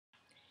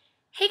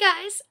Hey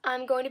guys,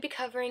 I'm going to be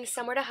covering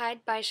Somewhere to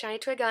Hide by Shiny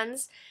Toy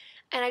Guns,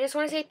 and I just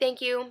want to say thank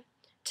you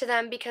to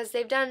them because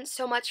they've done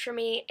so much for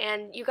me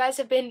and you guys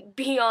have been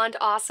beyond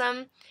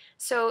awesome.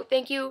 So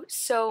thank you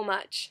so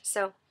much.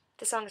 So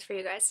this song is for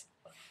you guys.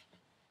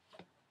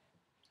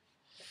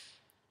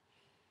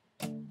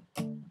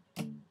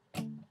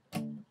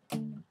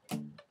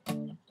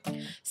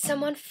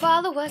 Someone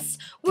follow us,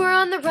 we're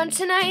on the run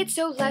tonight,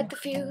 so light the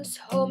fuse,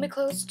 hold me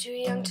close, too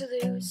young to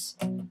lose.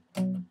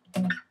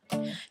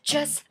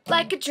 Just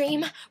like a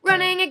dream,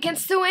 running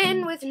against the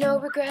wind with no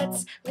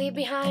regrets, leave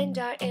behind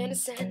our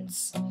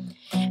innocence.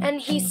 And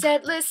he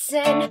said,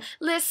 listen,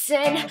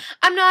 listen,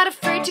 I'm not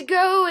afraid to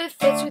go if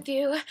it's with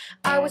you.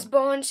 I was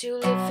born to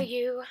live for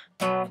you.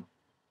 And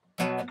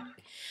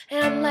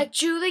I'm like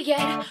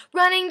Juliet,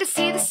 running to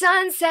see the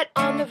sunset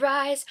on the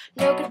rise.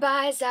 No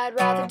goodbyes, I'd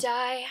rather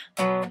die.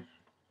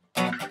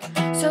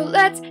 So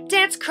let's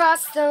dance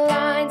across the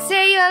line,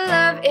 say your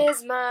love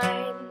is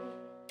mine.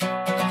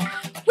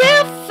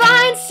 We'll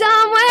find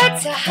somewhere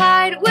to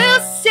hide, we'll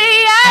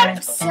stay out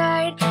of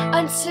sight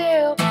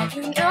until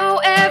you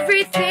know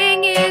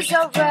everything is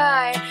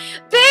alright.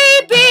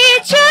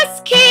 Baby,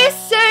 just keep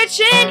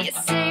searching,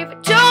 you're safe,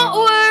 don't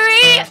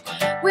worry,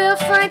 we'll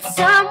find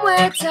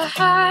somewhere to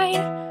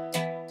hide.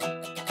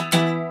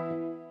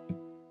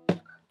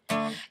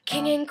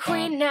 King and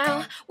queen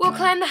now, we'll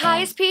climb the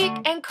highest peak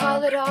and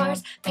call it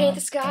ours, paint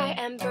the sky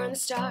and burn the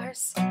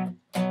stars.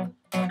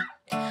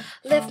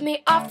 Lift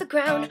me off the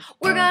ground,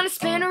 we're gonna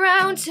spin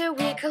around till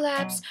we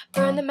collapse,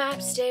 burn the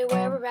map, stay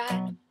where we're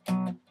at.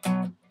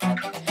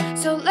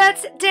 So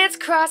let's dance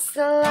across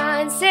the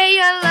line, say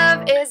your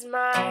love is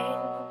mine.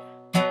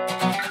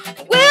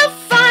 We'll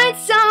find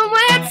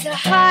somewhere to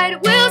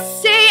hide, we'll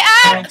stay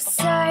out of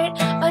sight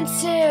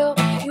until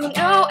you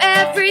know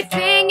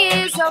everything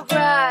is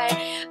alright.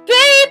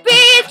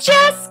 Baby,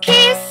 just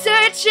keep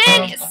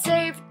searching, you're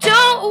safe,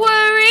 don't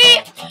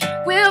worry,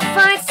 we'll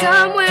find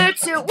somewhere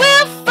to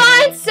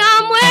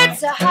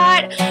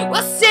hide,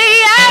 we'll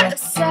stay out of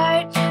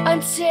sight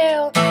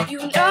until you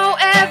know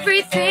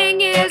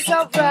everything is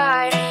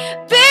alright.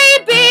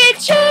 Baby,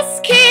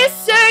 just keep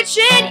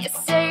searching, you're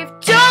safe,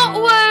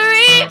 don't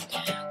worry,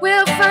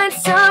 we'll find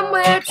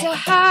somewhere to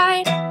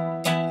hide.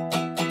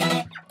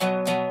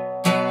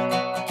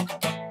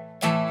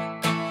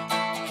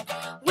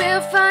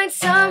 We'll find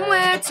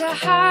somewhere to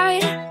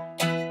hide.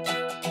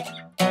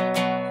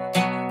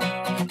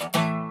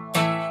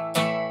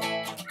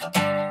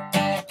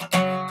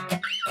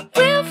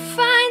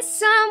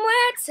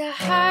 To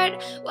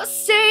hide, we'll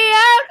stay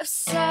out of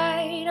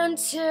sight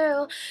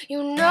until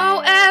you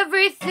know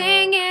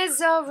everything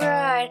is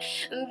alright.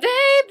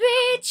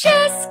 Baby,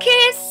 just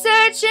keep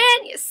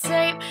searching, you're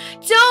safe,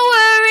 don't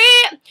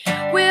worry,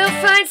 we'll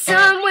find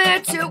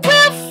somewhere to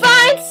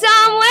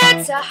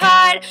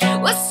hide,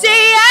 we'll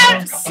stay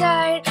out of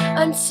sight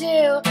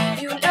until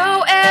you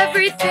know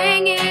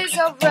everything is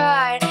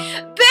alright.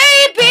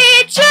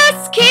 Baby,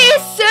 just keep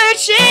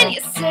searching,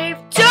 you're safe,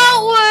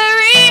 don't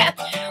worry,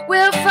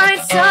 we'll find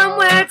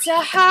somewhere to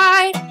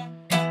hide.